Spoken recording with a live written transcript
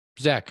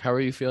Zach, how are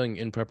you feeling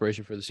in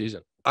preparation for the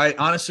season? I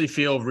honestly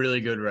feel really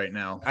good right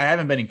now. I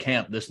haven't been in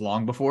camp this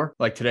long before.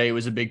 Like today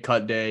was a big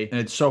cut day, and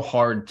it's so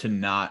hard to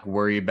not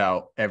worry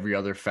about every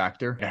other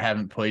factor. I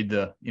haven't played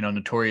the,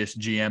 notorious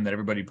GM that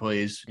everybody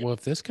plays. Well,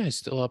 if this guy's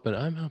still up and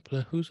I'm up,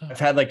 then who's I've up?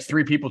 had like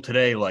three people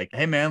today, like,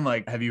 hey man,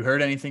 like, have you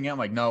heard anything yet? I'm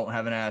like, no,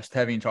 haven't asked.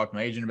 Haven't even talked to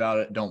my agent about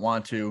it. Don't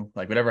want to.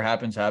 Like, whatever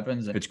happens,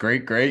 happens. If it's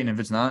great, great. And if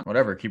it's not,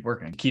 whatever, keep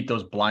working. Keep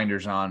those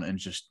blinders on and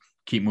just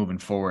keep moving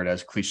forward,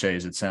 as cliche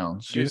as it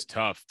sounds. It's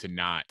tough to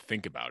not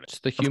think about It's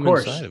it. the Of human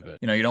course, side of it.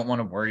 you don't want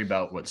to worry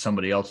about what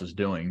somebody else is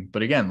doing.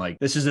 But again, like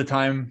this is a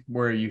time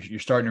where you're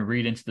starting to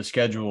read into the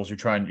schedules.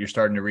 You're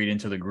starting to read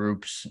into the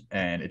groups,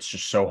 and it's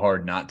just so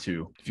hard not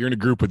to. If you're in a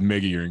group with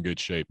Miggy, you're in good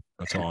shape.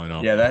 That's all I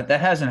know. Yeah, that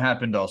hasn't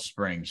happened all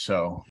spring.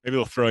 So Maybe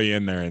they'll throw you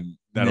in there and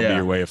that'll be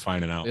your way of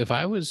finding out. If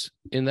I was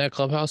in that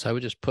clubhouse, I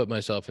would just put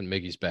myself in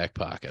Mickey's back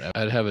pocket.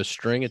 I'd have a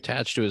string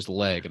attached to his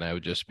leg and I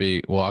would just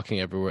be walking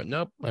everywhere.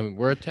 Nope. I mean,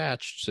 we're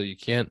attached, so you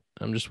can't.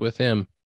 I'm just with him.